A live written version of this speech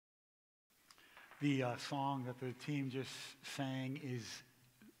The song that the team just sang is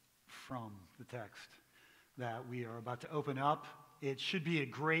from the text that we are about to open up. It should be a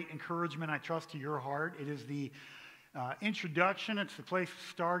great encouragement, I trust, to your heart. It is the introduction. It's the place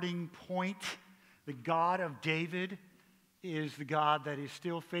starting point. The God of David is the God that is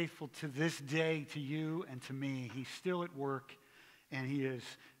still faithful to this day to you and to me. He's still at work, and he is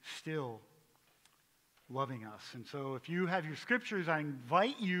still loving us. And so if you have your scriptures, I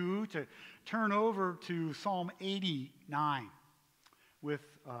invite you to turn over to Psalm 89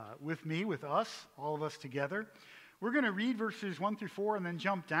 with me, with us, all of us together. We're going to read verses 1 through 4 and then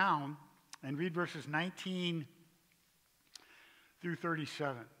jump down and read verses 19 through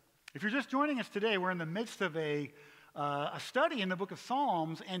 37. If you're just joining us today, we're in the midst of a study in the book of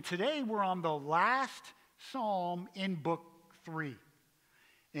Psalms, and today we're on the last psalm in book 3.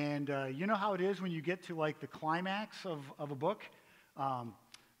 And you know how it is when you get to like the climax of a book?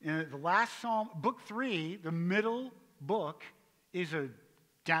 In the last psalm, book 3, the middle book, is a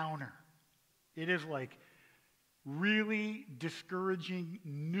downer. It is like really discouraging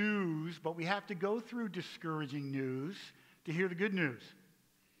news, but we have to go through discouraging news to hear the good news.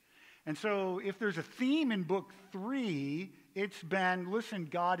 And so if there's a theme in book 3, it's been, listen,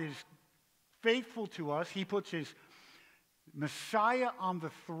 God is faithful to us. He puts his Messiah on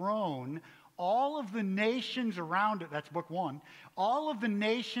the throne. All of the nations around it, that's book 1, all of the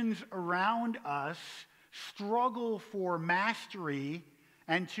nations around us struggle for mastery,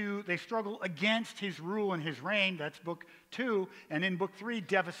 and they struggle against his rule and his reign. That's book 2. And in book 3,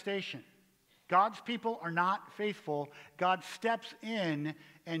 devastation. God's people are not faithful. God steps in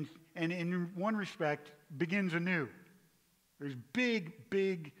and in one respect begins anew. There's big,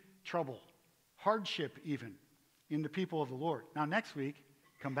 big trouble, hardship even, in the people of the Lord. Now next week,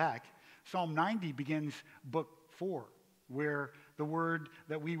 come back, Psalm 90 begins book 4, where the word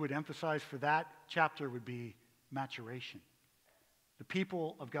that we would emphasize for that chapter would be maturation. The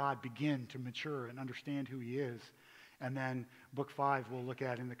people of God begin to mature and understand who he is. And then book 5 we'll look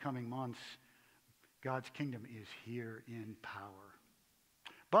at in the coming months. God's kingdom is here in power.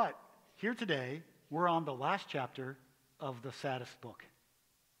 But here today, we're on the last chapter of the saddest book.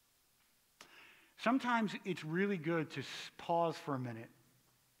 Sometimes it's really good to pause for a minute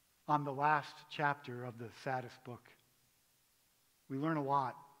on the last chapter of the saddest book. We learn a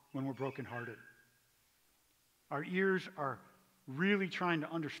lot when we're brokenhearted. Our ears are really trying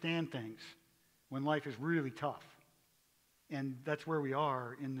to understand things when life is really tough. And that's where we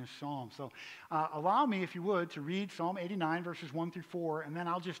are in this psalm. So allow me, if you would, to read Psalm 89, verses 1 through 4, and then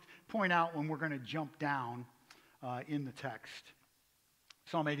I'll just point out when we're going to jump down in the text.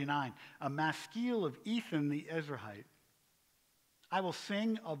 Psalm 89, a maskil of Ethan the Ezrahite. I will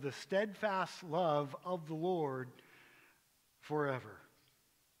sing of the steadfast love of the Lord forever.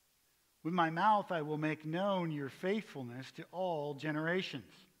 With my mouth I will make known your faithfulness to all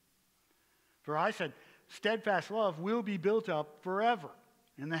generations. For I said, steadfast love will be built up forever.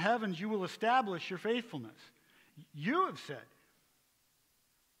 In the heavens you will establish your faithfulness. You have said,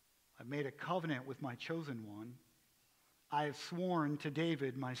 I've made a covenant with my chosen one. I have sworn to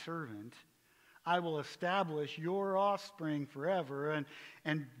David, my servant, I will establish your offspring forever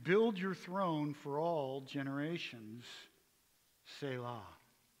and build your throne for all generations. Selah.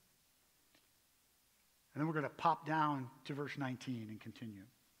 And then we're going to pop down to verse 19 and continue.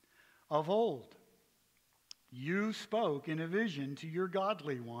 Of old, you spoke in a vision to your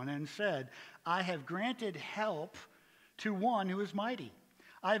godly one and said, I have granted help to one who is mighty.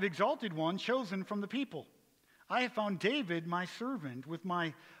 I have exalted one chosen from the people. I have found David, my servant. With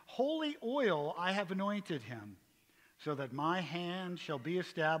my holy oil I have anointed him, so that my hand shall be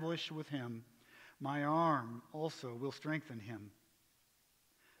established with him. My arm also will strengthen him.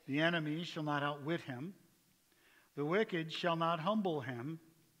 The enemy shall not outwit him. The wicked shall not humble him.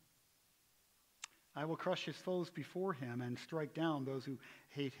 I will crush his foes before him and strike down those who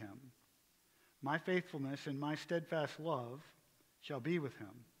hate him. My faithfulness and my steadfast love shall be with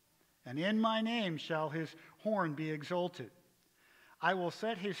him, and in my name shall his horn be exalted. I will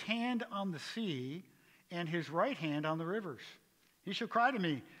set his hand on the sea and his right hand on the rivers. He shall cry to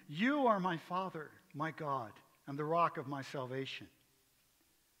me, you are my Father, my God, and the rock of my salvation.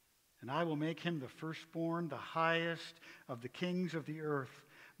 And I will make him the firstborn, the highest of the kings of the earth.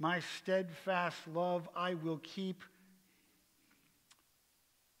 My steadfast love I will keep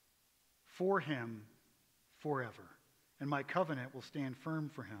for him forever, and my covenant will stand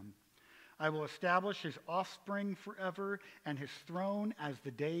firm for him. I will establish his offspring forever, and his throne as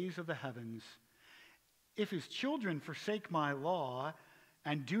the days of the heavens. If his children forsake my law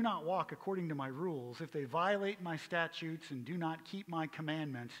and do not walk according to my rules, if they violate my statutes and do not keep my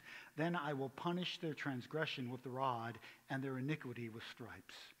commandments, then I will punish their transgression with the rod and their iniquity with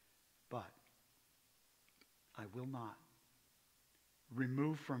stripes. But I will not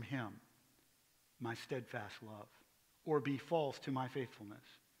remove from him my steadfast love or be false to my faithfulness.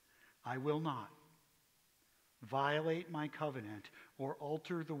 I will not violate my covenant or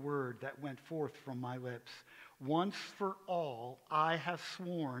alter the word that went forth from my lips. Once for all, I have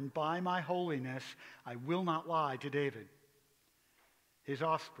sworn by my holiness, I will not lie to David. His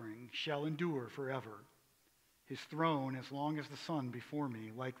offspring shall endure forever. His throne as long as the sun before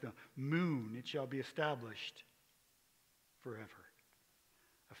me, like the moon, it shall be established forever.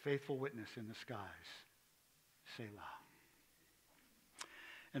 A faithful witness in the skies. Selah.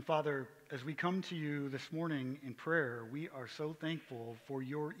 And Father, as we come to you this morning in prayer, we are so thankful for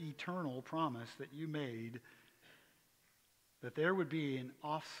your eternal promise that you made that there would be an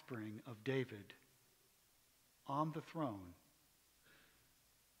offspring of David on the throne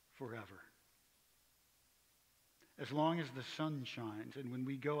forever. As long as the sun shines, and when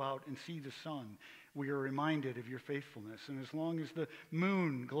we go out and see the sun, we are reminded of your faithfulness. And as long as the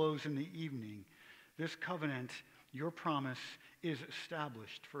moon glows in the evening, this covenant, your promise, is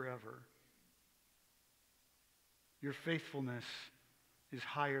established forever. Your faithfulness is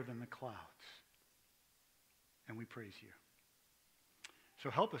higher than the clouds. And we praise you. So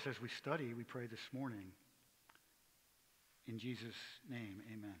help us as we study, we pray this morning. In Jesus' name,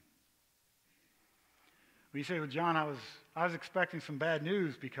 amen. Well, you say, well, John, I was expecting some bad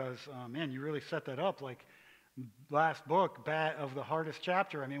news because, man, you really set that up like last book of the hardest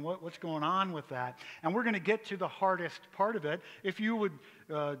chapter. I mean, what's going on with that? And we're going to get to the hardest part of it. If you would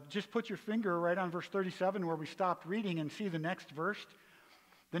just put your finger right on verse 37 where we stopped reading and see the next verse.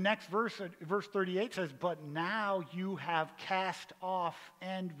 The next verse, verse 38 says, but now you have cast off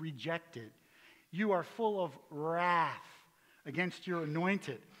and rejected. You are full of wrath against your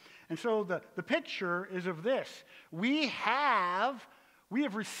anointed. And so the picture is of this. We have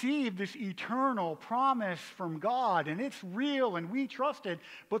received this eternal promise from God, and it's real, and we trust it.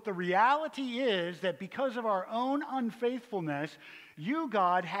 But the reality is that because of our own unfaithfulness, you,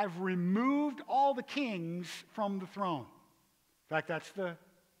 God, have removed all the kings from the throne. In fact, that's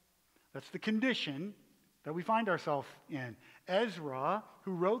the condition that we find ourselves in. Ezra,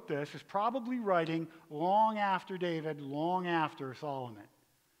 who wrote this, is probably writing long after David, long after Solomon.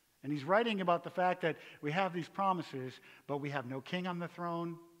 And he's writing about the fact that we have these promises, but we have no king on the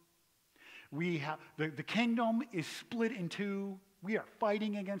throne. We have the kingdom is split in two. We are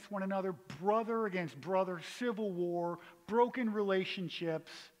fighting against one another, brother against brother, civil war, broken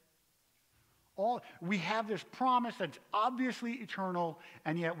relationships. We have this promise that's obviously eternal,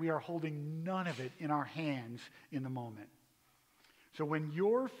 and yet we are holding none of it in our hands in the moment. So when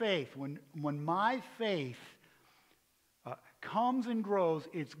your faith, when my faith comes and grows,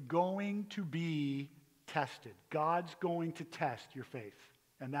 it's going to be tested. God's going to test your faith.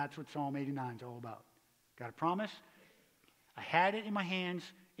 And that's what Psalm 89 is all about. Got a promise? I had it in my hands.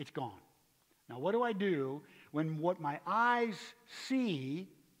 It's gone. Now what do I do when what my eyes see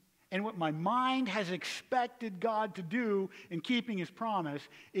and what my mind has expected God to do in keeping his promise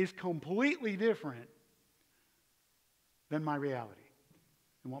is completely different than my reality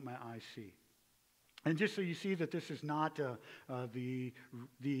and what my eyes see? And just so you see that this is not the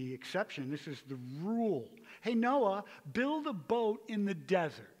exception, this is the rule. Hey, Noah, build a boat in the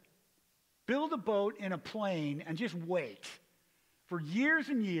desert. Build a boat in a plain and just wait. For years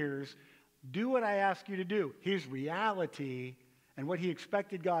and years, do what I ask you to do. His reality and what he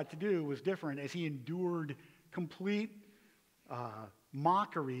expected God to do was different as he endured complete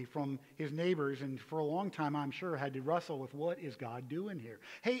mockery from his neighbors, and for a long time, I'm sure, had to wrestle with what is God doing here.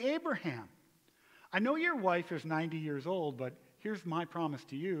 Hey, Abraham, I know your wife is 90 years old, but here's my promise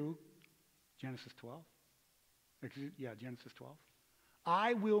to you. Genesis 12. Yeah, Genesis 12.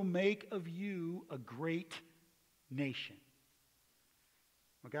 I will make of you a great nation.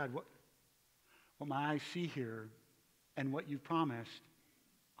 Well, God, what my eyes see here and what you've promised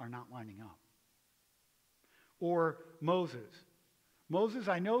are not lining up. Or Moses. Moses,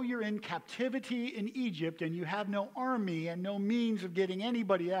 I know you're in captivity in Egypt and you have no army and no means of getting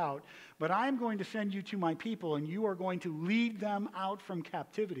anybody out, but I'm going to send you to my people and you are going to lead them out from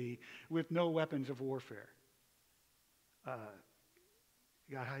captivity with no weapons of warfare.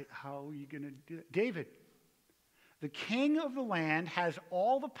 God, how are you going to do that? David, the king of the land has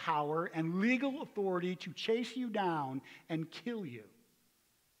all the power and legal authority to chase you down and kill you.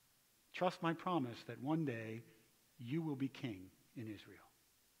 Trust my promise that one day you will be king in Israel.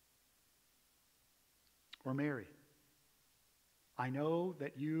 Or Mary, I know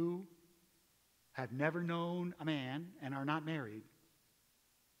that you have never known a man and are not married,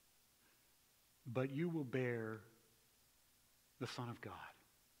 but you will bear the Son of God.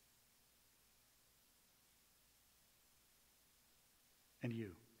 And you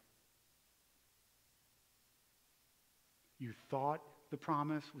thought the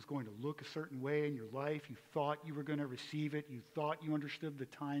promise was going to look a certain way in your life. You thought you were going to receive it. You thought you understood the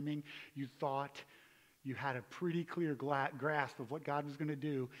timing. You thought you had a pretty clear grasp of what God was going to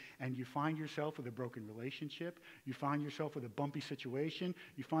do, and you find yourself with a broken relationship. You find yourself with a bumpy situation.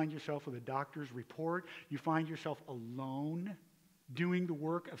 You find yourself with a doctor's report. You find yourself alone doing the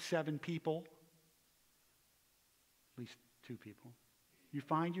work of 7 people, at least 2 people. You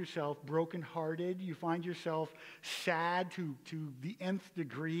find yourself brokenhearted. You find yourself sad to the nth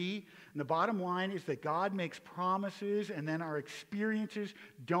degree. And the bottom line is that God makes promises, and then our experiences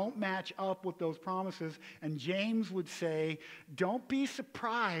don't match up with those promises. And James would say, don't be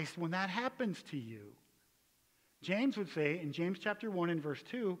surprised when that happens to you. James would say in James chapter 1 and verse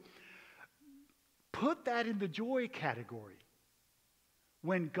 2, put that in the joy category.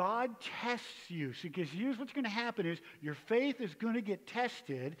 When God tests you, because here's what's going to happen is your faith is going to get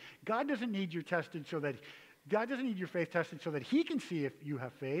tested. God doesn't need your faith tested so that he can see if you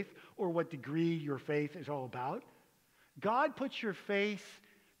have faith or what degree your faith is all about. God puts your faith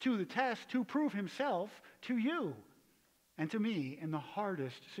to the test to prove himself to you and to me in the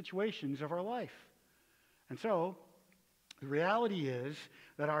hardest situations of our life. And so the reality is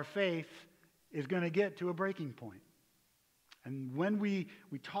that our faith is going to get to a breaking point. And when we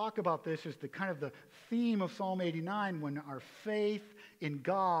talk about this as the kind of the theme of Psalm 89, when our faith in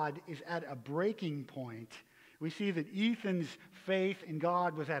God is at a breaking point, we see that Ethan's faith in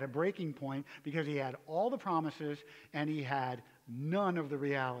God was at a breaking point because he had all the promises and he had none of the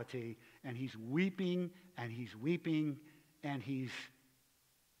reality. And he's weeping and he's weeping and he's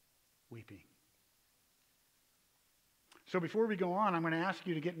weeping. So before we go on, I'm going to ask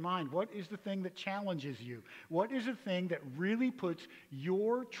you to get in mind, what is the thing that challenges you? What is the thing that really puts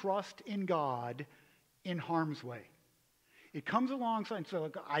your trust in God in harm's way? It comes alongside, so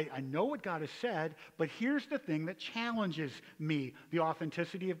I know what God has said, but here's the thing that challenges me, the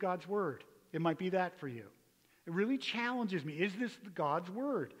authenticity of God's word. It might be that for you. It really challenges me. Is this God's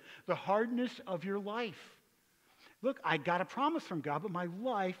word? The hardness of your life. Look, I got a promise from God, but my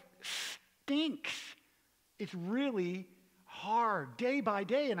life stinks. It's really hard day by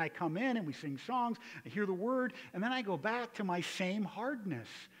day, and I come in and we sing songs, I hear the word, and then I go back to my same hardness.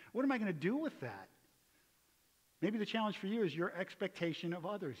 What am I going to do with that? Maybe the challenge for you is your expectation of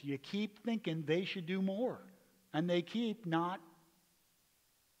others. You keep thinking they should do more, and they keep not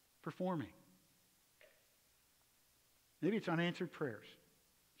performing. Maybe it's unanswered prayers.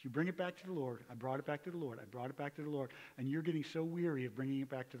 You bring it back to the Lord. I brought it back to the Lord. I brought it back to the Lord. And you're getting so weary of bringing it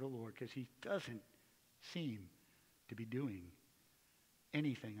back to the Lord because he doesn't seem to be doing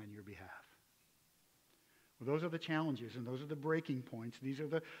anything on your behalf. Well, those are the challenges and those are the breaking points.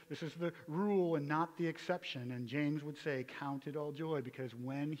 This is the rule and not the exception. And James would say, count it all joy, because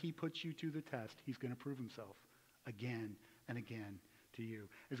when he puts you to the test, he's going to prove himself again and again to you.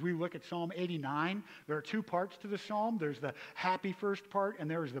 As we look at Psalm 89, there are 2 parts to the psalm. There's the happy first part, and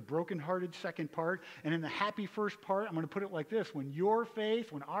there is the brokenhearted second part. And in the happy first part, I'm going to put it like this. When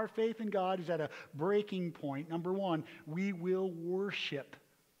our faith in God is at a breaking point, number 1, we will worship,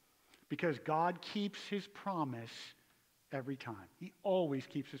 because God keeps his promise every time. He always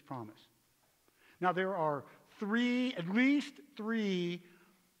keeps his promise. Now, there are at least three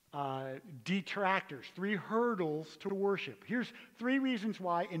detractors, 3 hurdles to worship. Here's 3 reasons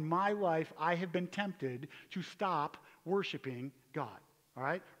why in my life I have been tempted to stop worshiping God. All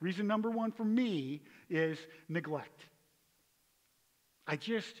right? Reason number 1 for me is neglect. I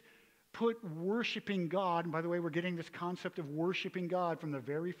just put worshiping God, and by the way, we're getting this concept of worshiping God from the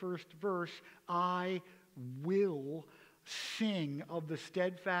very first verse. I will sing of the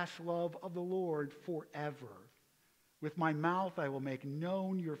steadfast love of the Lord forever. With my mouth I will make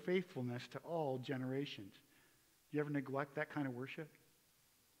known your faithfulness to all generations. Do you ever neglect that kind of worship?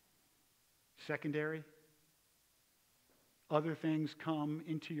 Secondary? Other things come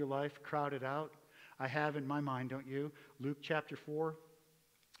into your life, crowd it out. I have in my mind, don't you? Mark chapter 4.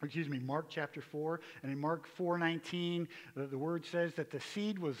 And in Mark 4:19, the word says that the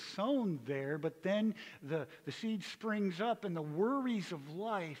seed was sown there, but then the seed springs up and the worries of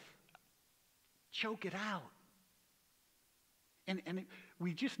life choke it out. And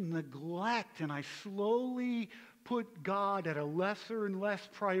we just neglect, and I slowly put God at a lesser and less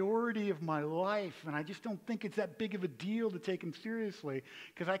priority of my life, and I just don't think it's that big of a deal to take him seriously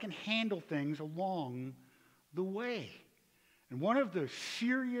because I can handle things along the way. And one of the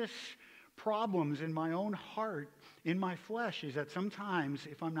serious problems in my own heart, in my flesh, is that sometimes,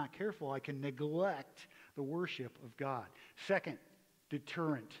 if I'm not careful, I can neglect the worship of God. Second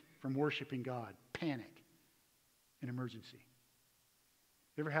deterrent from worshiping God, panic in emergency.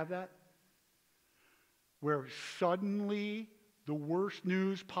 You ever have that? Where suddenly the worst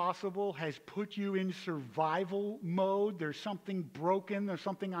news possible has put you in survival mode. There's something broken. There's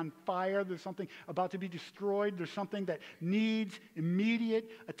something on fire. There's something about to be destroyed. There's something that needs immediate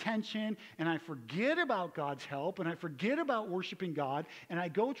attention. And I forget about God's help, and I forget about worshiping God, and I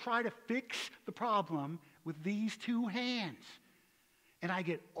go try to fix the problem with these two hands. And I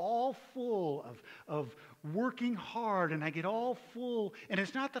get all full of working hard, and I get all full. And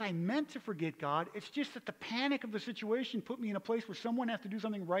it's not that I meant to forget God. It's just that the panic of the situation put me in a place where someone has to do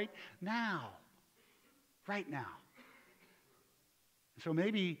something right now. Right now. So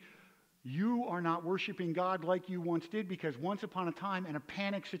maybe you are not worshiping God like you once did because once upon a time in a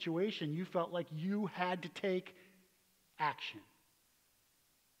panic situation, you felt like you had to take action.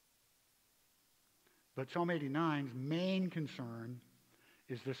 But Psalm 89's main concern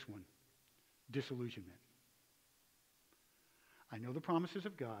is this one, disillusionment. I know the promises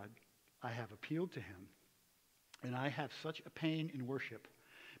of God. I have appealed to him. And I have such a pain in worship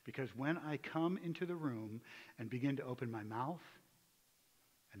because when I come into the room and begin to open my mouth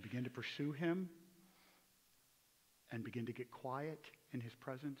and begin to pursue him and begin to get quiet in his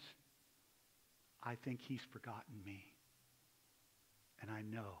presence, I think he's forgotten me. And I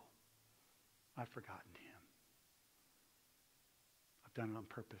know I've forgotten him. I've done it on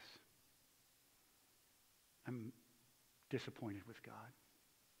purpose. I'm disappointed with God.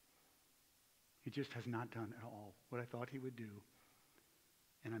 He just has not done at all what I thought he would do.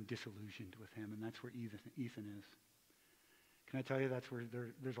 And I'm disillusioned with him. And that's where Ethan is. Can I tell you that's where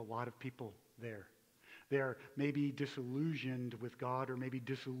there's a lot of people there. They are maybe disillusioned with God or maybe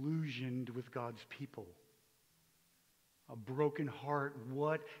disillusioned with God's people. A broken heart.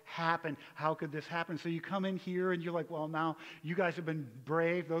 What happened? How could this happen? So you come in here and you're like, well, now you guys have been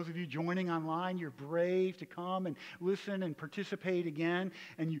brave. Those of you joining online, you're brave to come and listen and participate again.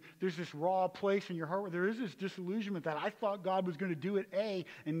 And there's this raw place in your heart where there is this disillusionment that I thought God was going to do it A,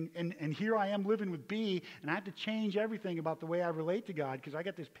 and here I am living with B, and I have to change everything about the way I relate to God because I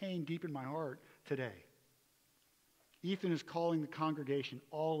got this pain deep in my heart today. Ethan is calling the congregation,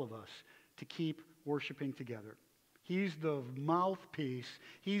 all of us, to keep worshiping together. He's the mouthpiece.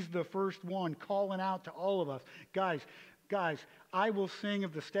 He's the first one calling out to all of us. Guys, I will sing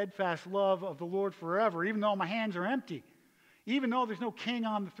of the steadfast love of the Lord forever, even though my hands are empty. Even though there's no king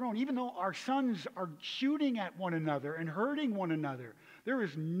on the throne. Even though our sons are shooting at one another and hurting one another. There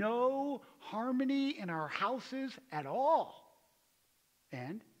is no harmony in our houses at all.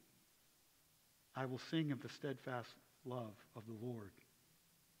 And I will sing of the steadfast love of the Lord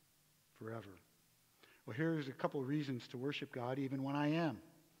forever. Well, here's a couple of reasons to worship God even when I am.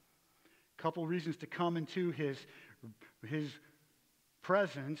 A couple of reasons to come into his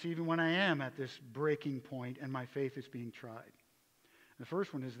presence even when I am at this breaking point and my faith is being tried. The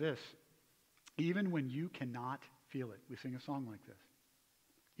first one is this. Even when you cannot feel it. We sing a song like this.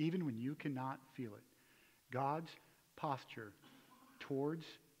 Even when you cannot feel it. God's posture towards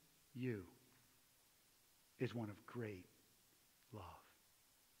you is one of great love.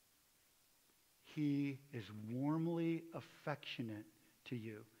 He is warmly affectionate to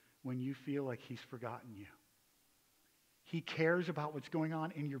you when you feel like he's forgotten you. He cares about what's going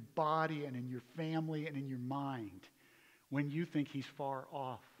on in your body and in your family and in your mind when you think he's far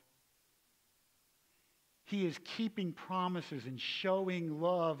off. He is keeping promises and showing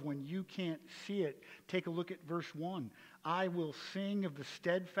love when you can't see it. Take a look at verse 1. I will sing of the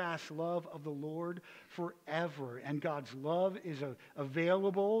steadfast love of the Lord forever. And God's love is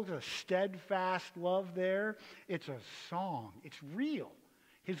available, the steadfast love there. It's a song. It's real.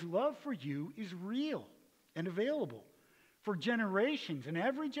 His love for you is real and available for generations. And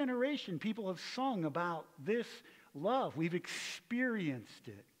every generation, people have sung about this love. We've experienced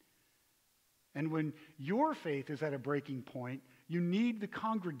it. And when your faith is at a breaking point, you need the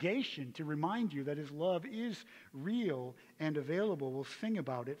congregation to remind you that his love is real and available. We'll sing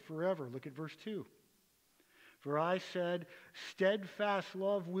about it forever. Look at verse 2. For I said, steadfast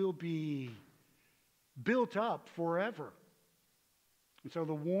love will be built up forever. And so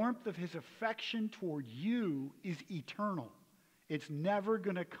the warmth of his affection toward you is eternal. It's never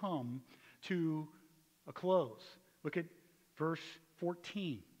going to come to a close. Look at verse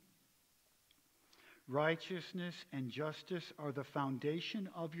 14. Righteousness and justice are the foundation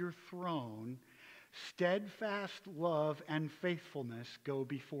of your throne. Steadfast love and faithfulness go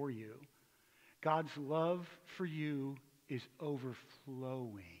before you. God's love for you is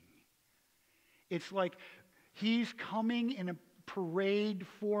overflowing. It's like he's coming in a parade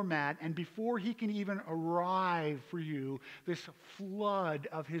format, and before he can even arrive for you, this flood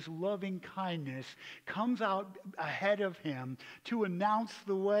of his loving kindness comes out ahead of him to announce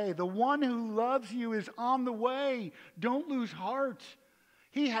the way. The one who loves you is on the way. Don't lose heart.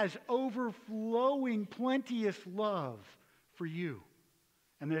 He has overflowing, plenteous love for you.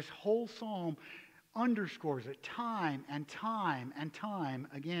 And this whole psalm underscores it time and time and time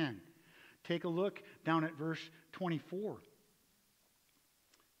again. Take a look down at verse 24.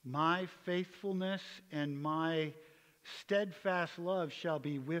 My faithfulness and my steadfast love shall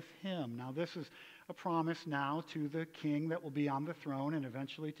be with him. Now this is a promise now to the king that will be on the throne, and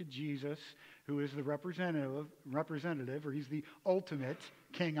eventually to Jesus, who is the representative, or he's the ultimate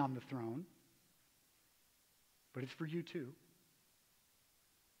king on the throne. But it's for you too.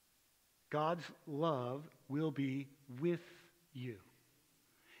 God's love will be with you.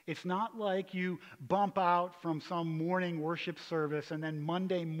 It's not like you bump out from some morning worship service and then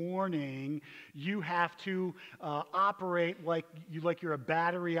Monday morning you have to operate like you're a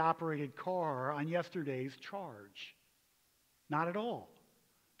battery-operated car on yesterday's charge. Not at all.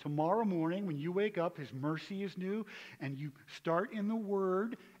 Tomorrow morning when you wake up, his mercy is new, and you start in the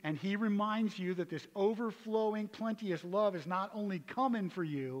Word, and he reminds you that this overflowing, plenteous love is not only coming for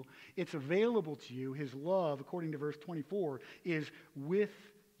you, it's available to you. His love, according to verse 24, is with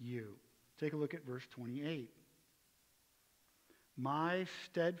you. Take a look at verse 28. My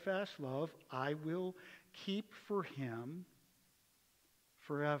steadfast love I will keep for him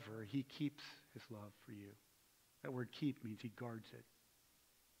forever. He keeps his love for you. That word keep means he guards it.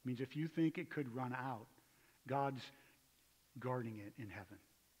 It means if you think it could run out, God's guarding it in heaven.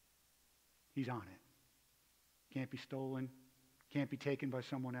 He's on it. Can't be stolen. Can't be taken by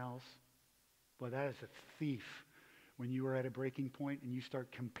someone else. Boy, that is a thief. When you are at a breaking point and you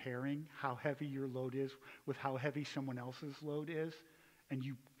start comparing how heavy your load is with how heavy someone else's load is, and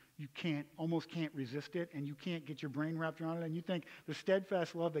you almost can't resist it, and you can't get your brain wrapped around it, and you think the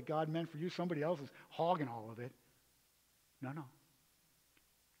steadfast love that God meant for you, somebody else is hogging all of it. No.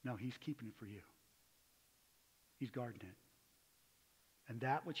 No, he's keeping it for you. He's guarding it. And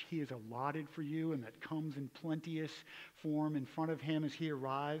that which he has allotted for you and that comes in plenteous form in front of him as he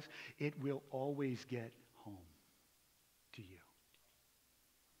arrives, it will always get home to you.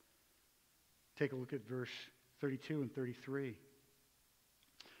 Take a look at verse 32 and 33.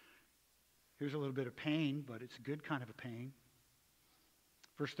 Here's a little bit of pain, but it's a good kind of a pain.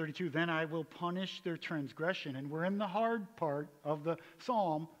 Verse 32, then I will punish their transgression. And we're in the hard part of the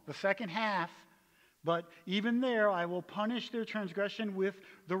psalm, the second half. But even there, I will punish their transgression with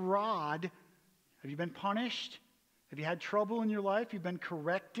the rod. Have you been punished? Have you had trouble in your life? You've been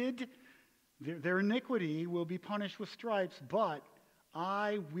corrected? Their iniquity will be punished with stripes, but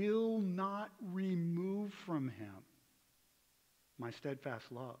I will not remove from him my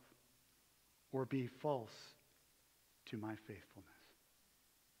steadfast love or be false to my faithfulness.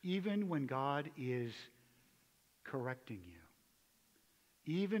 Even when God is correcting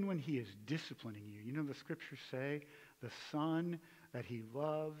you, even when he is disciplining you, you know the scriptures say, the son that he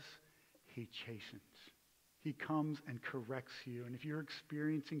loves, he chastens. He comes and corrects you. And if you're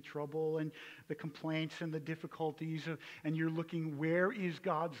experiencing trouble and the complaints and the difficulties, and you're looking, where is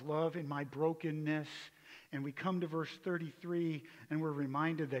God's love in my brokenness? And we come to verse 33, and we're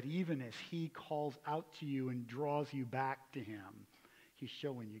reminded that even as he calls out to you and draws you back to him, he's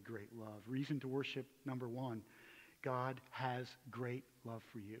showing you great love. Reason to worship number one, God has great love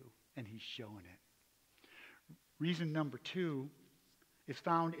for you, and he's showing it. Reason number two is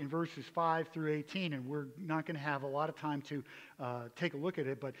found in verses 5 through 18, and we're not going to have a lot of time to take a look at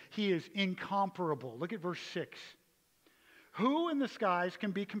it, but he is incomparable. Look at verse 6. Who in the skies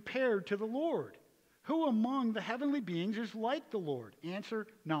can be compared to the Lord? Who among the heavenly beings is like the Lord? Answer,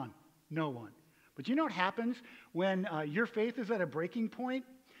 none. No one. But you know what happens when your faith is at a breaking point?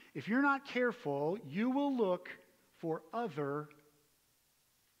 If you're not careful, you will look for other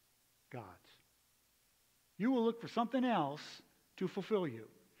gods. You will look for something else to fulfill you.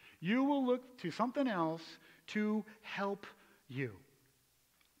 You will look to something else to help you.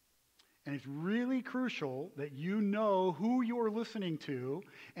 And it's really crucial that you know who you're listening to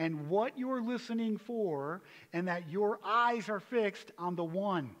and what you're listening for, and that your eyes are fixed on the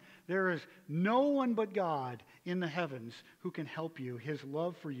one. There is no one but God in the heavens who can help you. His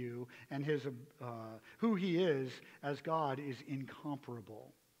love for you and his who he is as God is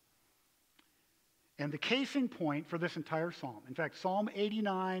incomparable. And the casing point for this entire psalm, in fact, Psalm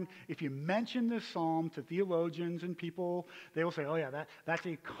 89, if you mention this psalm to theologians and people, they will say, oh yeah, that's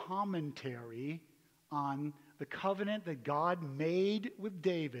a commentary on the covenant that God made with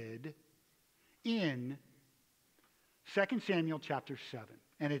David in 2 Samuel chapter 7.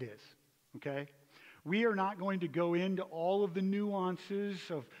 And it is, okay? We are not going to go into all of the nuances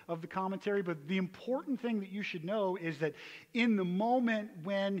of the commentary, but the important thing that you should know is that in the moment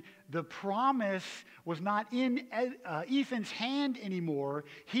when the promise was not in Ethan's hand anymore,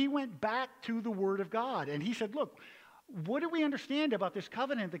 he went back to the Word of God. And he said, look, what do we understand about this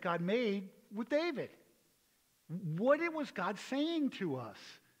covenant that God made with David? What was God saying to us?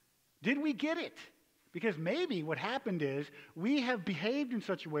 Did we get it? Because maybe what happened is we have behaved in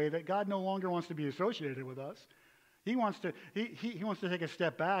such a way that God no longer wants to be associated with us. He wants to take a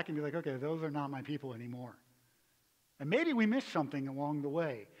step back and be like, okay, those are not my people anymore. And maybe we missed something along the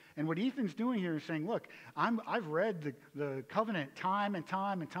way. And what Ethan's doing here is saying, look, I've read the covenant time and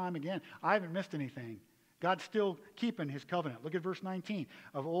time and time again. I haven't missed anything. God's still keeping his covenant. Look at verse 19.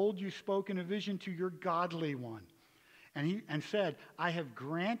 Of old you spoke in a vision to your godly one. And said, I have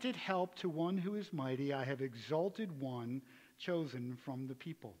granted help to one who is mighty. I have exalted one chosen from the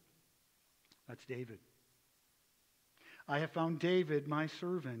people. That's David. I have found David, my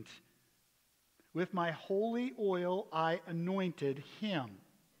servant. With my holy oil I anointed him.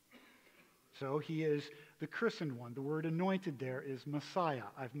 So he is the christened one. The word anointed there is Messiah.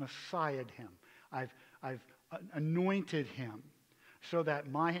 I've Messiahed him. I've anointed him. So that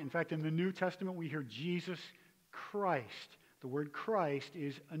in fact, in the New Testament we hear Jesus Christ. The word Christ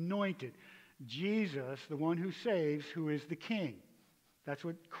is anointed. Jesus, the one who saves, who is the king. That's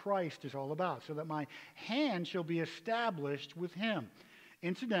what Christ is all about. So that my hand shall be established with him.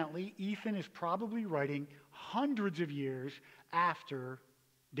 Incidentally, Ethan is probably writing hundreds of years after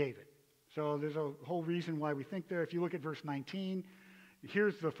David. So there's a whole reason why we think there. If you look at verse 19,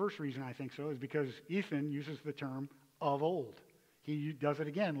 here's the first reason I think so, is because Ethan uses the term of old. He does it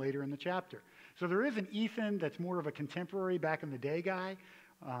again later in the chapter. So there is an Ethan that's more of a contemporary back in the day guy,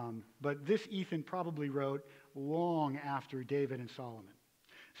 but this Ethan probably wrote long after David and Solomon.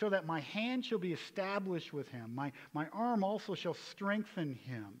 So that my hand shall be established with him, my arm also shall strengthen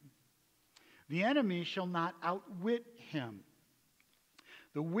him. The enemy shall not outwit him.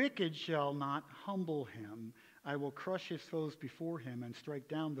 The wicked shall not humble him. I will crush his foes before him and strike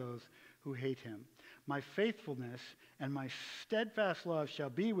down those who hate him. My faithfulness and my steadfast love shall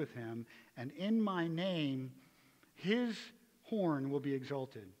be with him, and in my name his horn will be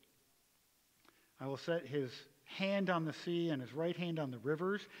exalted. I will set his hand on the sea and his right hand on the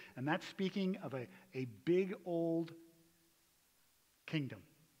rivers, and that's speaking of a big old kingdom.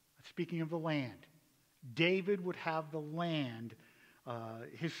 That's speaking of the land. David would have the land.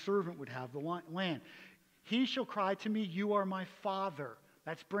 His servant would have the land. He shall cry to me, you are my father.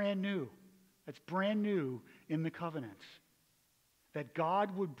 That's brand new. That's brand new in the covenants. That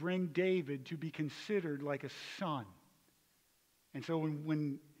God would bring David to be considered like a son. And so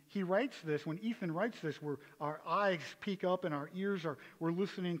when he writes this, when Ethan writes this, our eyes peek up and our ears we're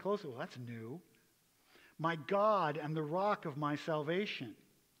listening closely. Well, that's new. My God and the rock of my salvation.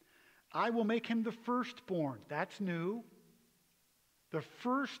 I will make him the firstborn. That's new. The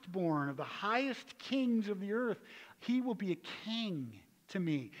firstborn of the highest kings of the earth. He will be a king to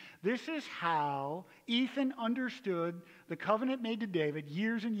me. This is how Ethan understood the covenant made to David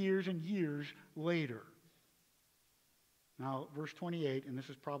years and years and years later. Now, verse 28, and this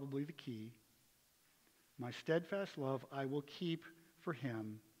is probably the key. My steadfast love I will keep for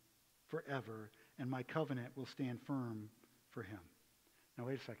him forever, and my covenant will stand firm for him. Now,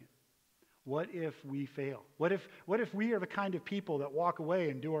 wait a second. What if we fail? What if we are the kind of people that walk away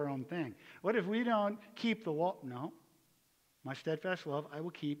and do our own thing? What if we don't keep the law? No. My steadfast love I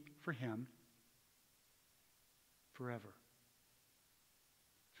will keep for him forever.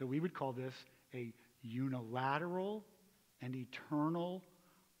 So we would call this a unilateral and eternal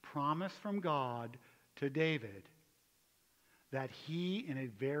promise from God to David that he, in a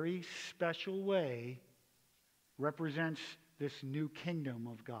very special way, represents this new kingdom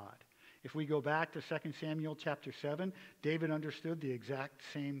of God. If we go back to 2 Samuel chapter 7, David understood the exact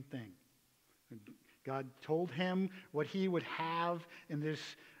same thing. God told him what he would have in this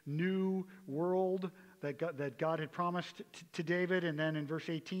new world that God had promised to David. And then in verse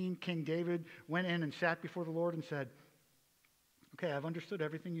 18, King David went in and sat before the Lord and said, okay, I've understood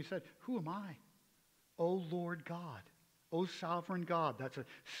everything you said. Who am I? O Lord God. O sovereign God. That's a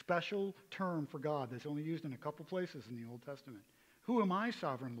special term for God that's only used in a couple places in the Old Testament. Who am I,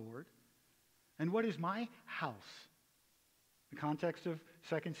 sovereign Lord? And what is my house? The context of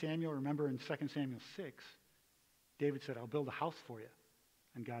 2 Samuel, remember in 2 Samuel 6, David said, I'll build a house for you.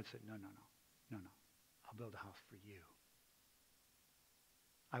 And God said, no. I'll build a house for you.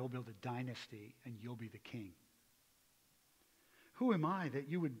 I will build a dynasty and you'll be the king. Who am I that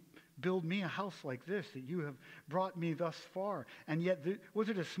you would build me a house like this, that you have brought me thus far? And yet, was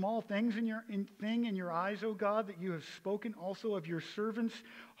it a small thing in your eyes, O God, that you have spoken also of your servant's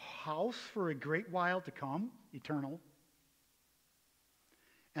house for a great while to come, eternal?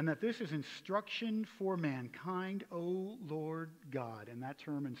 And that this is instruction for mankind, O Lord God. And that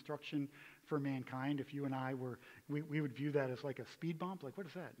term, instruction for mankind, if you and I we would view that as like a speed bump. Like, what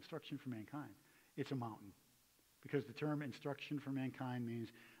is that? Instruction for mankind. It's a mountain. Because the term instruction for mankind means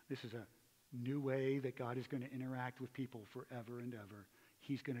this is a new way that God is going to interact with people forever and ever.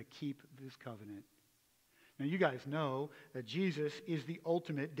 He's going to keep this covenant. Now, you guys know that Jesus is the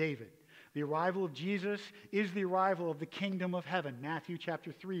ultimate David. The arrival of Jesus is the arrival of the kingdom of heaven. Matthew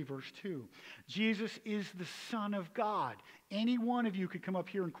chapter 3, verse 2. Jesus is the Son of God. Any one of you could come up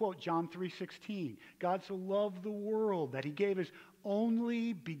here and quote John 3:16. God so loved the world that he gave his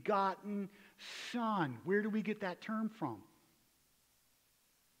only begotten Son. Where do we get that term from?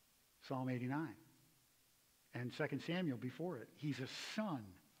 Psalm 89. And 2 Samuel before it. He's a son.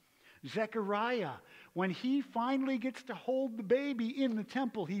 Zechariah, when he finally gets to hold the baby in the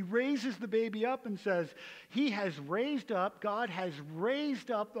temple, he raises the baby up and says, God has raised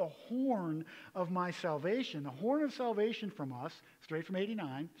up the horn of my salvation, the horn of salvation from us, straight from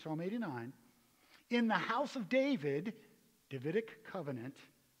 89, Psalm 89, in the house of David, Davidic covenant,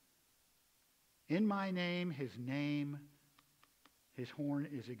 in my name, his horn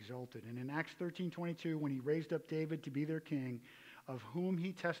is exalted. And in Acts 13:22, when he raised up David to be their king, of whom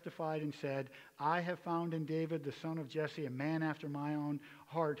he testified and said, I have found in David, the son of Jesse, a man after my own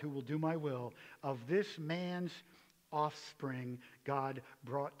heart who will do my will. Of this man's offspring, God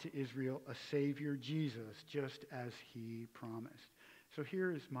brought to Israel a Savior, Jesus, just as he promised. So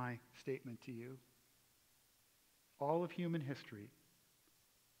here is my statement to you. All of human history,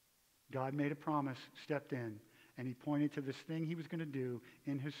 God made a promise, stepped in, and he pointed to this thing he was going to do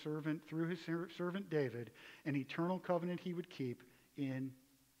in his servant, through his servant David, an eternal covenant he would keep in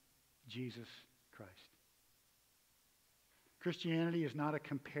Jesus Christ. Christianity is not a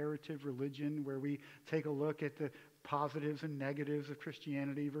comparative religion where we take a look at the positives and negatives of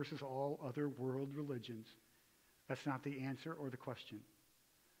Christianity versus all other world religions. That's not the answer or the question.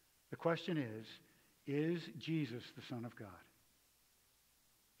 The question is Jesus the Son of God?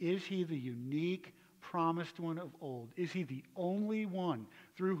 Is he the unique, promised one of old? Is he the only one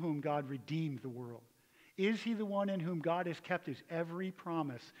through whom God redeemed the world? Is he the one in whom God has kept his every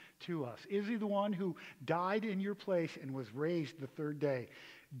promise to us? Is he the one who died in your place and was raised the third day?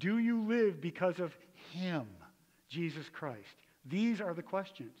 Do you live because of him, Jesus Christ? These are the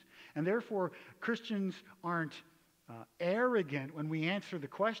questions. And therefore, Christians aren't arrogant when we answer the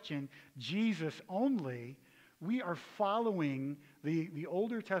question, Jesus only. We are following the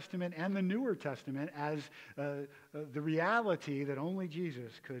Older Testament and the Newer Testament as the reality that only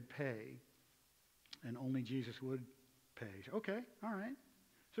Jesus could pay. And only Jesus would pay. Okay, all right.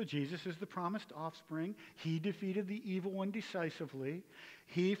 So Jesus is the promised offspring. He defeated the evil one decisively.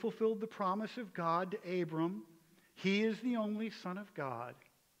 He fulfilled the promise of God to Abram. He is the only Son of God.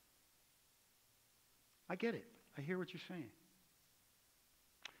 I get it. I hear what you're saying.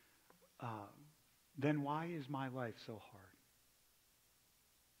 Then why is my life so hard?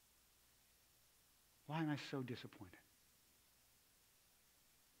 Why am I so disappointed?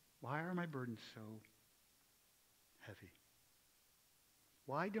 Why are my burdens so heavy?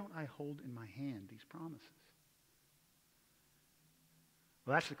 Why don't I hold in my hand these promises?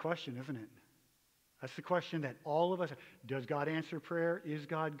 Well, that's the question, isn't it? That's the question that all of us, does God answer prayer? Is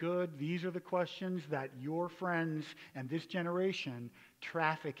God good? These are the questions that your friends and this generation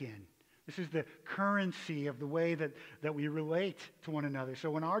traffic in. This is the currency of the way that we relate to one another.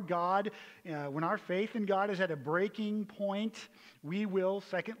 So when our faith in God is at a breaking point, we will,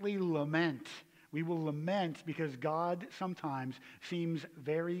 secondly, lament. We will lament because God sometimes seems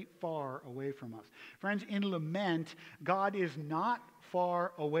very far away from us. Friends, in lament, God is not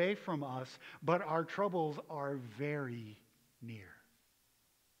far away from us, but our troubles are very near,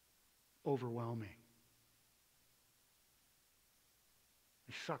 overwhelming.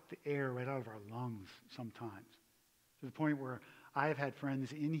 They suck the air right out of our lungs sometimes, to the point where I have had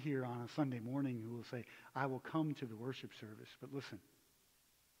friends in here on a Sunday morning who will say, I will come to the worship service, but listen,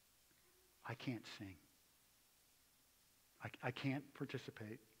 I can't sing. I can't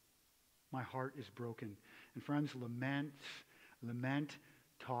participate. My heart is broken. And friends, lament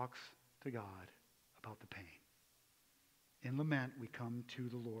talks to God about the pain. In lament, we come to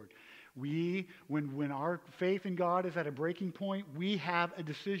the Lord. When our faith in God is at a breaking point, we have a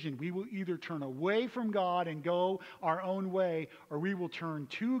decision. We will either turn away from God and go our own way, or we will turn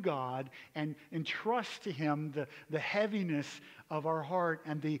to God and entrust to Him the heaviness of our heart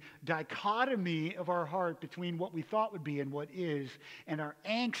and the dichotomy of our heart between what we thought would be and what is, and our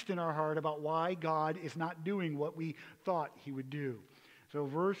angst in our heart about why God is not doing what we thought He would do. So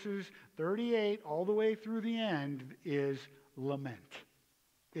verses 38 all the way through the end is lament.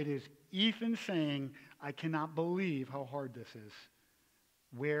 It is Ethan saying, I cannot believe how hard this is.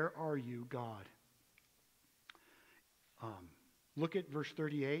 Where are you, God? Look at verse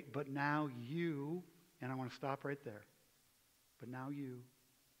 38. But now you, and I want to stop right there. But now you've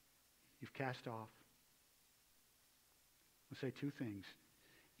cast off. I'll say two things.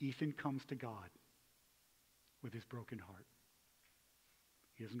 Ethan comes to God with his broken heart.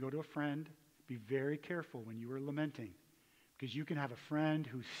 He doesn't go to a friend. Be very careful when you are lamenting, because you can have a friend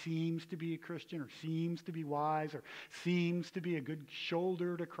who seems to be a Christian or seems to be wise or seems to be a good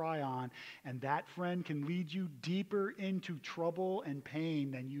shoulder to cry on, and that friend can lead you deeper into trouble and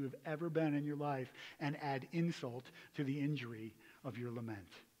pain than you have ever been in your life and add insult to the injury of your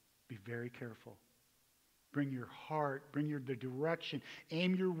lament. Be very careful. Bring your heart, the direction,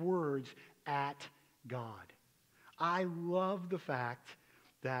 aim your words at God. I love the fact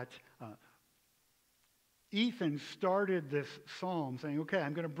that Ethan started this psalm saying, okay,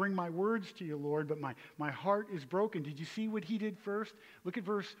 I'm going to bring my words to you, Lord, but my heart is broken. Did you see what he did first? Look at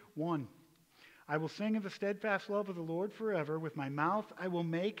verse 1. I will sing of the steadfast love of the Lord forever. With my mouth I will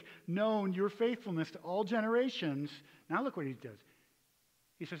make known your faithfulness to all generations. Now look what he does.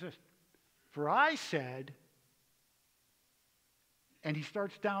 He says this, for I said, and he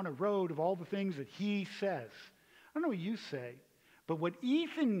starts down a road of all the things that he says. I don't know what you say, but what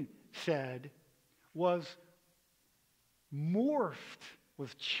Ethan said was morphed,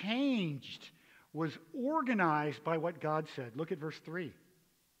 was changed, was organized by what God said. Look at verse 3.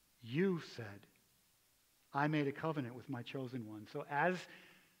 You said, I made a covenant with my chosen one. So as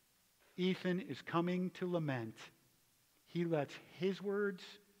Ethan is coming to lament, he lets his words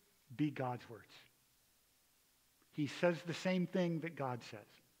be God's words. He says the same thing that God says.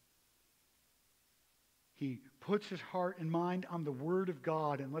 He puts his heart and mind on the Word of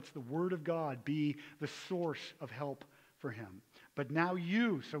God and lets the Word of God be the source of help for him. But now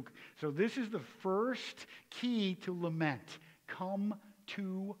so this is the first key to lament. Come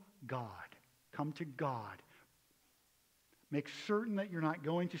to God. Come to God. Make certain that you're not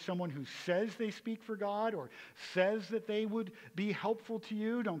going to someone who says they speak for God or says that they would be helpful to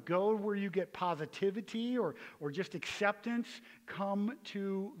you. Don't go where you get positivity or just acceptance. Come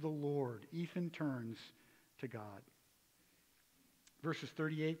to the Lord. Ethan turns to God. Verses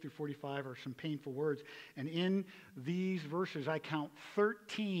 38 through 45 are some painful words. And in these verses, I count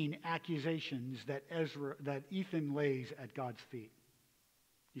 13 accusations that Ethan lays at God's feet.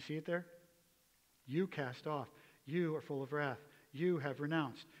 You see it there? You cast off. You are full of wrath. You have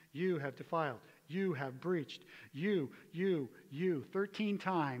renounced. You have defiled. You have breached. You. 13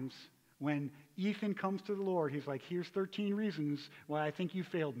 times when Ethan comes to the Lord, he's like, here's 13 reasons why I think you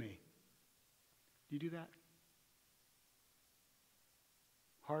failed me. Do you do that?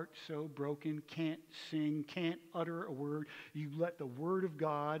 Heart so broken, can't sing, can't utter a word. You let the Word of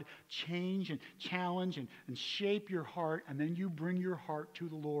God change and challenge and shape your heart, and then you bring your heart to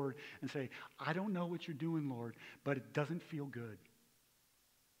the Lord and say, I don't know what you're doing, Lord, but it doesn't feel good.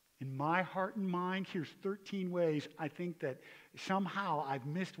 In my heart and mind, here's 13 ways I think that somehow I've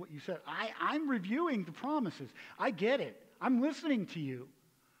missed what you said. I'm reviewing the promises. I get it. I'm listening to you.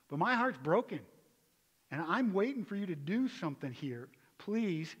 But my heart's broken. And I'm waiting for you to do something here.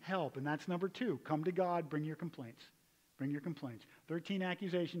 Please help. And that's number 2. Come to God, bring your complaints. Bring your complaints. 13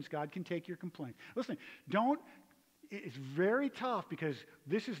 accusations, God can take your complaints. Listen, it's very tough because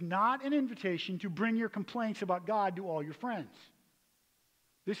this is not an invitation to bring your complaints about God to all your friends.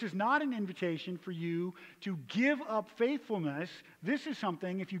 This is not an invitation for you to give up faithfulness. This is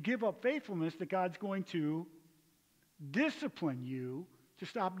something, if you give up faithfulness, that God's going to discipline you to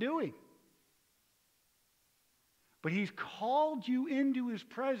stop doing. But he's called you into his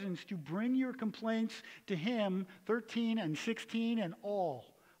presence to bring your complaints to him, 13 and 16 and all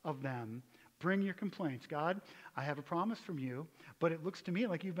of them. Bring your complaints. God, I have a promise from you, but it looks to me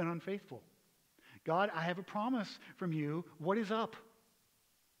like you've been unfaithful. God, I have a promise from you. What is up?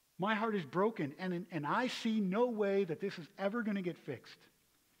 My heart is broken, and I see no way that this is ever going to get fixed.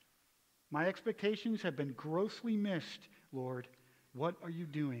 My expectations have been grossly missed, Lord. What are you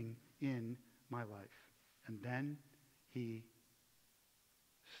doing in my life? And then he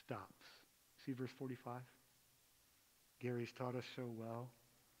stops. See verse 45? Gary's taught us so well.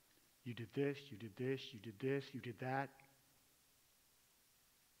 You did this, you did this, you did this, you did that.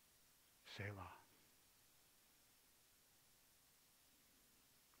 Selah.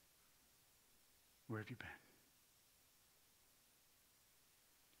 Where have you been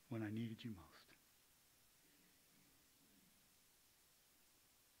when I needed you most?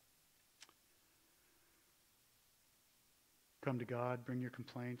 Come to God, bring your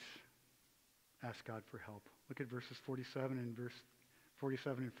complaints, ask God for help. Look at verses 47 and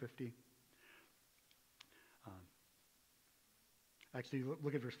 50. Actually,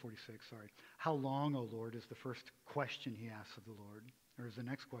 look at verse 46, sorry. How long, O Lord, is the first question he asks of the Lord. Or is the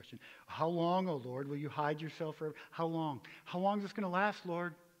next question. How long, O Lord, will you hide yourself forever? How long? How long is this going to last,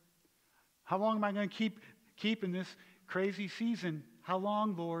 Lord? How long am I going to keep in this crazy season? How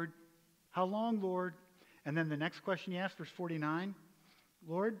long, Lord? How long, Lord? And then the next question he asks, verse 49.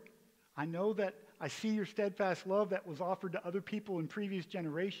 Lord, I know that I see your steadfast love that was offered to other people in previous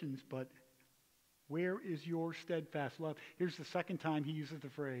generations, but where is your steadfast love? Here's the second time he uses the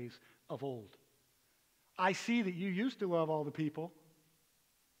phrase, of old. I see that you used to love all the people.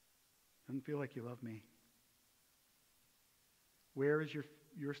 Doesn't feel like you love me. Where is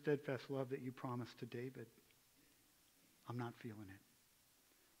your steadfast love that you promised to David? I'm not feeling it.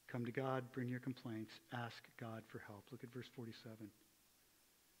 Come to God, bring your complaints, ask God for help. Look at verse 47.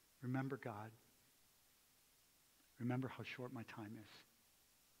 Remember God. Remember how short my time is.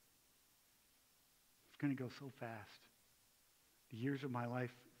 It's going to go so fast. The years of my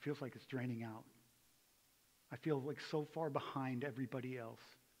life feels like it's draining out. I feel like so far behind everybody else.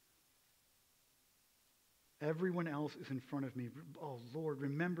 Everyone else is in front of me. Oh, Lord,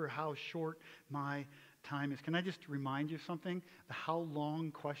 remember how short my time is. Can I just remind you something? The how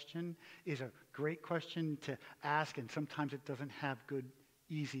long question is a great question to ask, and sometimes it doesn't have good,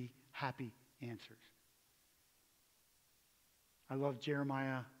 easy, happy answers. I love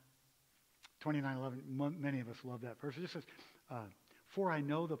Jeremiah 29:11. Many of us love that verse. It just says, for I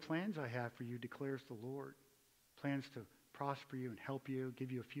know the plans I have for you, declares the Lord. Plans to prosper you and help you,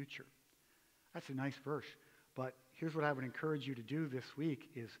 give you a future. That's a nice verse. But here's what I would encourage you to do this week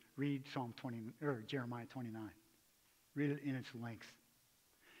is read Jeremiah 29. Read it in its length.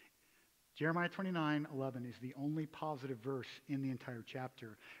 Jeremiah 29:11 is the only positive verse in the entire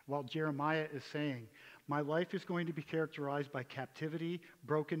chapter. While Jeremiah is saying, my life is going to be characterized by captivity,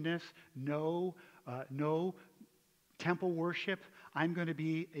 brokenness, no temple worship. I'm going to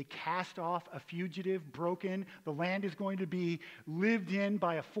be a cast off, a fugitive, broken. The land is going to be lived in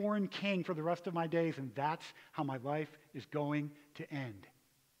by a foreign king for the rest of my days, and that's how my life is going to end.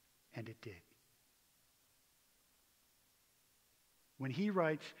 And it did. When he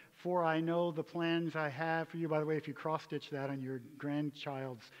writes, for I know the plans I have for you, by the way, if you cross-stitch that on your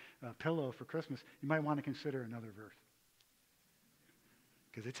grandchild's pillow for Christmas, you might want to consider another verse.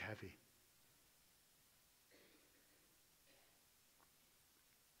 Because it's heavy.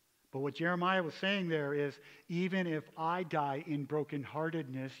 But what Jeremiah was saying there is, even if I die in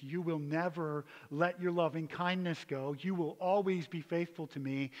brokenheartedness, you will never let your loving kindness go. You will always be faithful to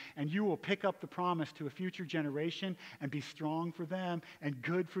me, and you will pick up the promise to a future generation and be strong for them and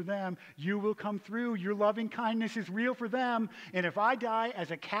good for them. You will come through. Your loving kindness is real for them. And if I die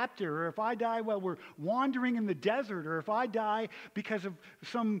as a captive, or if I die while we're wandering in the desert, or if I die because of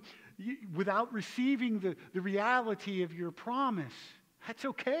without receiving the reality of your promise, that's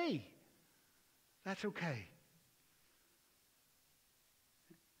okay. That's okay.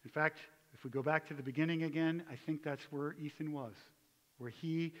 In fact, if we go back to the beginning again, I think that's where Ethan was, where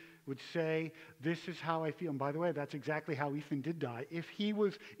he would say, this is how I feel. And by the way, that's exactly how Ethan did die. If he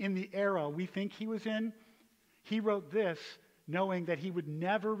was in the era we think he was in, he wrote this knowing that he would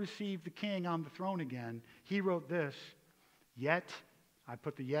never receive the king on the throne again. He wrote this, yet, I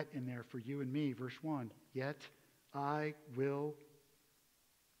put the yet in there for you and me, verse 1, yet I will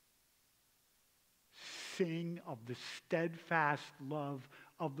sing of the steadfast love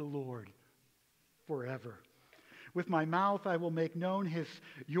of the Lord forever. With my mouth I will make known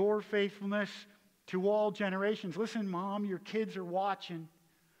your faithfulness to all generations. Listen, Mom, your kids are watching.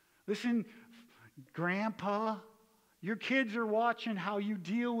 Listen, Grandpa, your kids are watching how you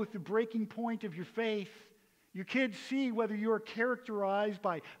deal with the breaking point of your faith. Your kids see whether you are characterized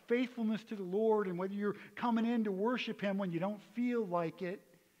by faithfulness to the Lord and whether you're coming in to worship Him when you don't feel like it.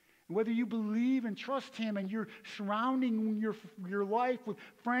 Whether you believe and trust Him and you're surrounding your life with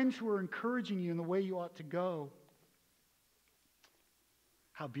friends who are encouraging you in the way you ought to go.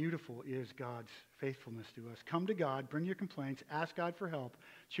 How beautiful is God's faithfulness to us. Come to God, bring your complaints, ask God for help,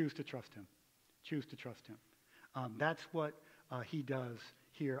 choose to trust Him. Choose to trust Him. That's what He does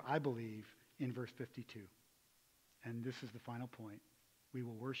here, I believe, in verse 52. And this is the final point. We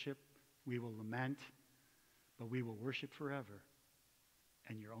will worship We will lament, but we will worship forever.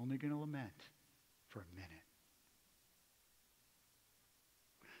 And you're only going to lament for a minute.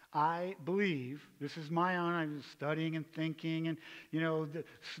 I believe, this is my own, I was studying and thinking, and, the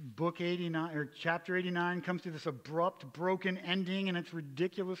book 89, or chapter 89 comes to this abrupt, broken ending, and it's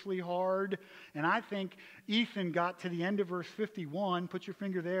ridiculously hard. And I think Ethan got to the end of verse 51, put your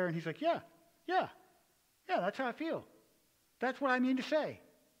finger there, and he's like, yeah, that's how I feel. That's what I mean to say.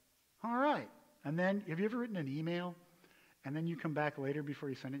 All right. And then, have you ever written an email, and then you come back later before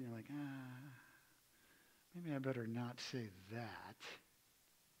you send it, and you're like, maybe I better not say that.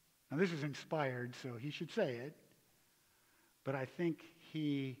 Now, this is inspired, so he should say it. But I think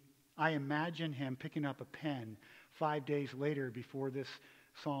I imagine him picking up a pen 5 days later before this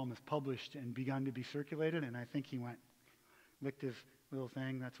psalm is published and begun to be circulated, and I think he licked his little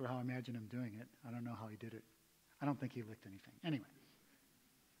thing. That's how I imagine him doing it. I don't know how he did it. I don't think he licked anything. Anyway,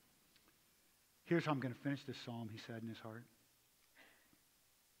 here's how I'm going to finish this psalm, he said in his heart.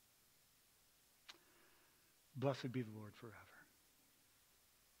 Blessed be the Lord forever.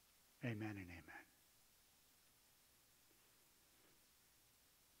 Amen and amen.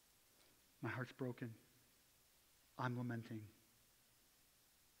 My heart's broken. I'm lamenting.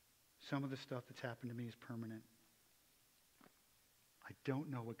 Some of the stuff that's happened to me is permanent. I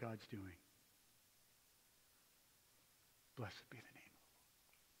don't know what God's doing. Blessed be the name of the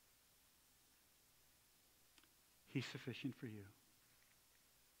Lord. He's sufficient for you.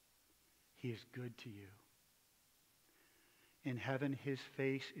 He is good to you. In heaven, his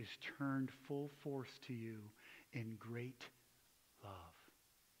face is turned full force to you in great love.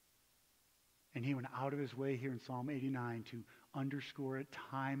 And he went out of his way here in Psalm 89 to underscore it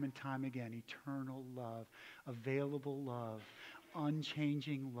time and time again. Eternal love, available love,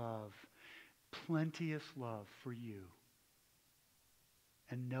 unchanging love, plenteous love for you.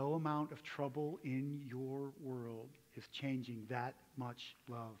 And no amount of trouble in your world is changing that much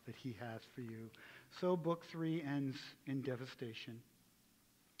love that he has for you. So book 3 ends in devastation.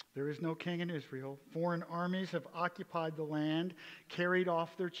 There is no king in Israel. Foreign armies have occupied the land, carried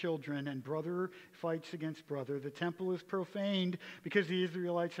off their children, and brother fights against brother. The temple is profaned because the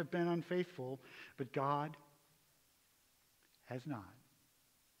Israelites have been unfaithful, but God has not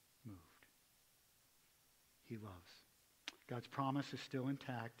moved. He loves. God's promise is still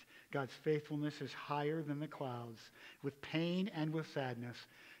intact. God's faithfulness is higher than the clouds. With pain and with sadness,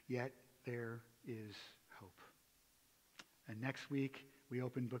 yet there is hope. And next week, we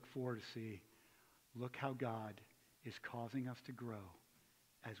open book 4 to see, look how God is causing us to grow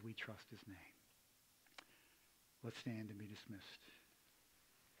as we trust his name. Let's stand and be dismissed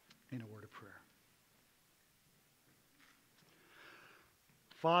in a word of prayer.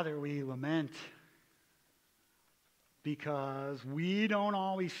 Father, we lament because we don't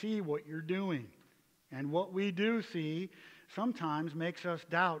always see what you're doing. And what we do see sometimes makes us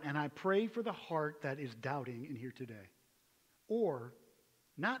doubt. And I pray for the heart that is doubting in here today. Or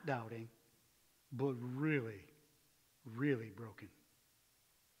not doubting, but really, really broken.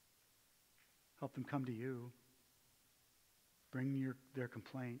 Help them come to you. Bring their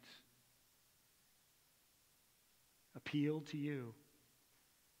complaints. Appeal to you.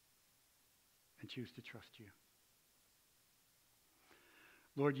 And choose to trust you.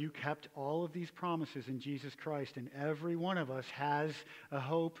 Lord, you kept all of these promises in Jesus Christ, and every one of us has a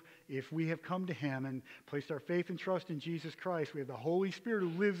hope if we have come to him and placed our faith and trust in Jesus Christ. We have the Holy Spirit who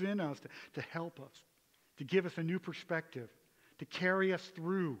lives in us to help us, to give us a new perspective, to carry us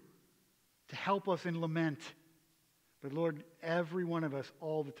through, to help us in lament. But Lord, every one of us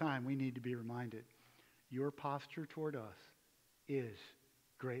all the time, we need to be reminded, your posture toward us is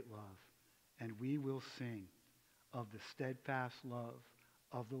great love, and we will sing of the steadfast love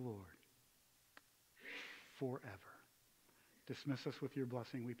of the Lord forever. Dismiss us with your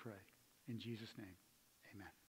blessing, we pray. In Jesus' name, amen.